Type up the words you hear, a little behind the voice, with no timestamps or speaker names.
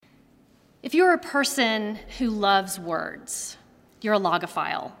If you're a person who loves words, you're a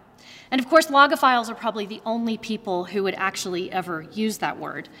logophile. And of course, logophiles are probably the only people who would actually ever use that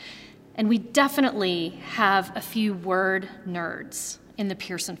word. And we definitely have a few word nerds in the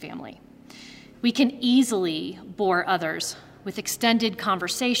Pearson family. We can easily bore others with extended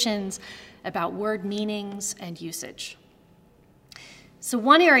conversations about word meanings and usage. So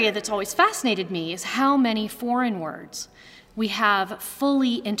one area that's always fascinated me is how many foreign words we have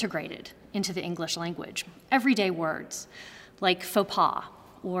fully integrated into the English language. Everyday words like faux pas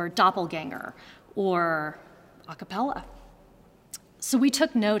or doppelganger or a cappella. So we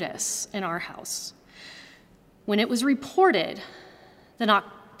took notice in our house when it was reported that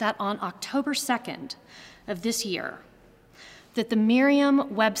on October 2nd of this year, that the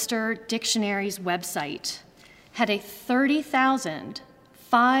Merriam-Webster Dictionary's website had a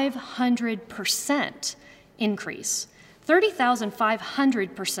 30,500% increase,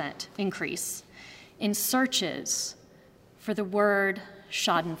 30,500% increase in searches for the word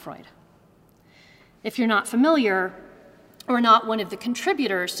Schadenfreude. If you're not familiar or not one of the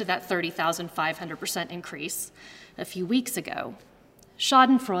contributors to that 30,500% increase a few weeks ago,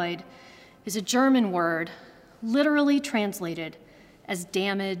 Schadenfreude is a German word literally translated as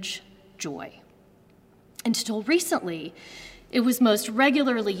damage joy. Until recently, it was most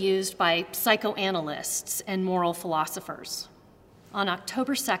regularly used by psychoanalysts and moral philosophers. On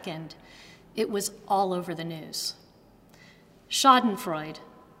October 2nd, it was all over the news. Schadenfreude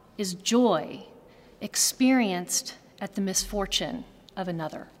is joy experienced at the misfortune of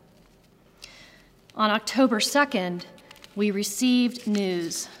another. On October 2nd, we received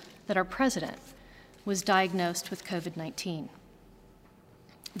news that our president was diagnosed with COVID-19.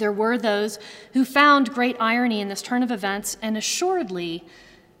 There were those who found great irony in this turn of events, and assuredly,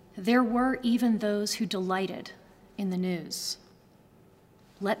 there were even those who delighted in the news.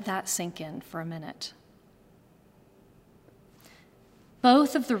 Let that sink in for a minute.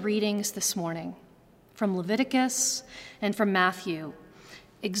 Both of the readings this morning, from Leviticus and from Matthew,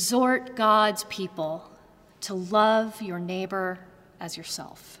 exhort God's people to love your neighbor as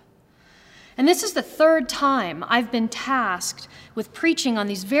yourself. And this is the third time I've been tasked with preaching on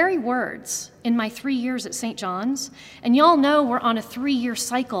these very words in my 3 years at St. John's. And y'all know we're on a 3-year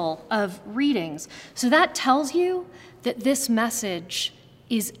cycle of readings. So that tells you that this message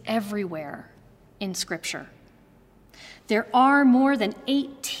is everywhere in Scripture. There are more than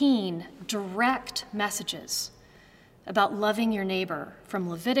 18 direct messages about loving your neighbor from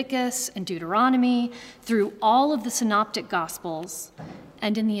Leviticus and Deuteronomy through all of the synoptic gospels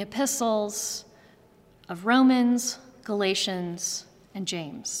and in the epistles of Romans, Galatians, and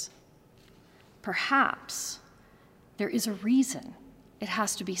James. Perhaps there is a reason it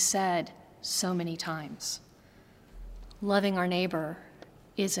has to be said so many times. Loving our neighbor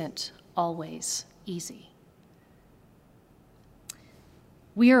isn't always easy.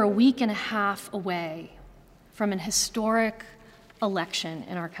 We are a week and a half away from an historic election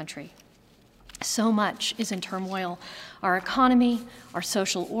in our country. So much is in turmoil: our economy, our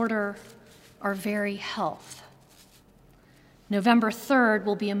social order, our very health. November 3rd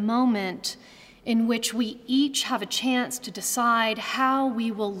will be a moment in which we each have a chance to decide how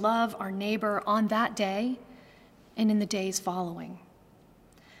we will love our neighbor on that day and in the days following.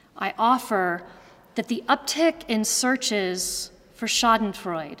 I offer that the uptick in searches for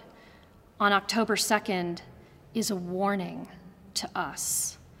Schadenfreude on October 2nd is a warning to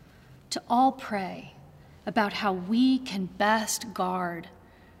us to all pray about how we can best guard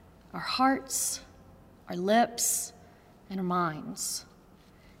our hearts, our lips, and our minds,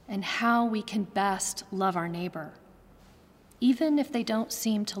 and how we can best love our neighbor, even if they don't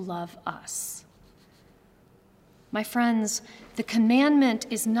seem to love us. My friends, the commandment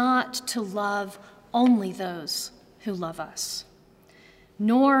is not to love only those who love us,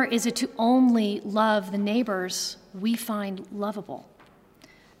 nor is it to only love the neighbors we find lovable.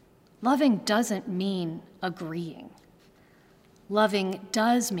 Loving doesn't mean agreeing. Loving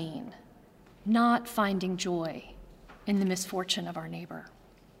does mean not finding joy in the misfortune of our neighbor.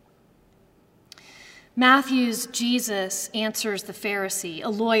 Matthew's Jesus answers the Pharisee, a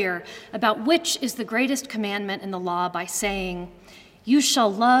lawyer, about which is the greatest commandment in the law by saying, "You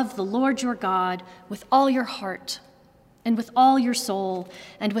shall love the Lord your God with all your heart and with all your soul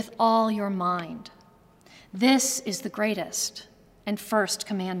and with all your mind. This is the greatest and first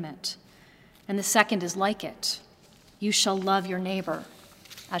commandment. And the second is like it. You shall love your neighbor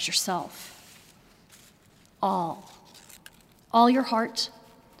as yourself." All your heart,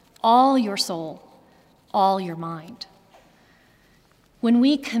 all your soul, all your mind. When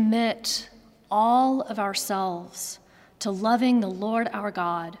we commit all of ourselves to loving the Lord our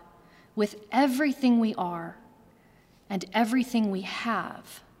God with everything we are and everything we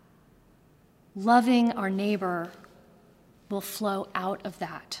have, loving our neighbor will flow out of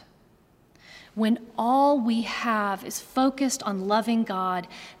that. When all we have is focused on loving God,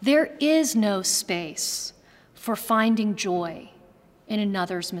 there is no space for finding joy in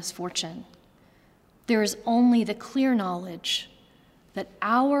another's misfortune. There is only the clear knowledge that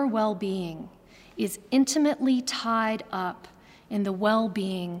our well-being is intimately tied up in the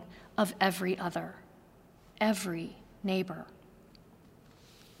well-being of every other, every neighbor.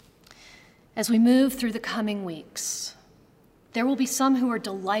 As we move through the coming weeks, there will be some who are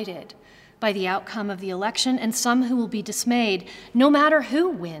delighted by the outcome of the election and some who will be dismayed, no matter who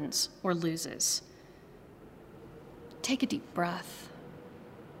wins or loses. Take a deep breath.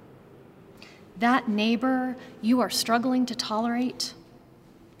 That neighbor you are struggling to tolerate,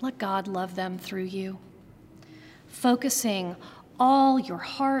 let God love them through you, focusing all your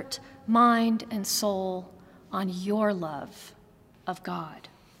heart, mind, and soul on your love of God.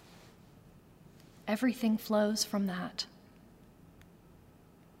 Everything flows from that.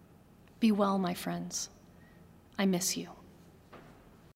 Be well, my friends. I miss you.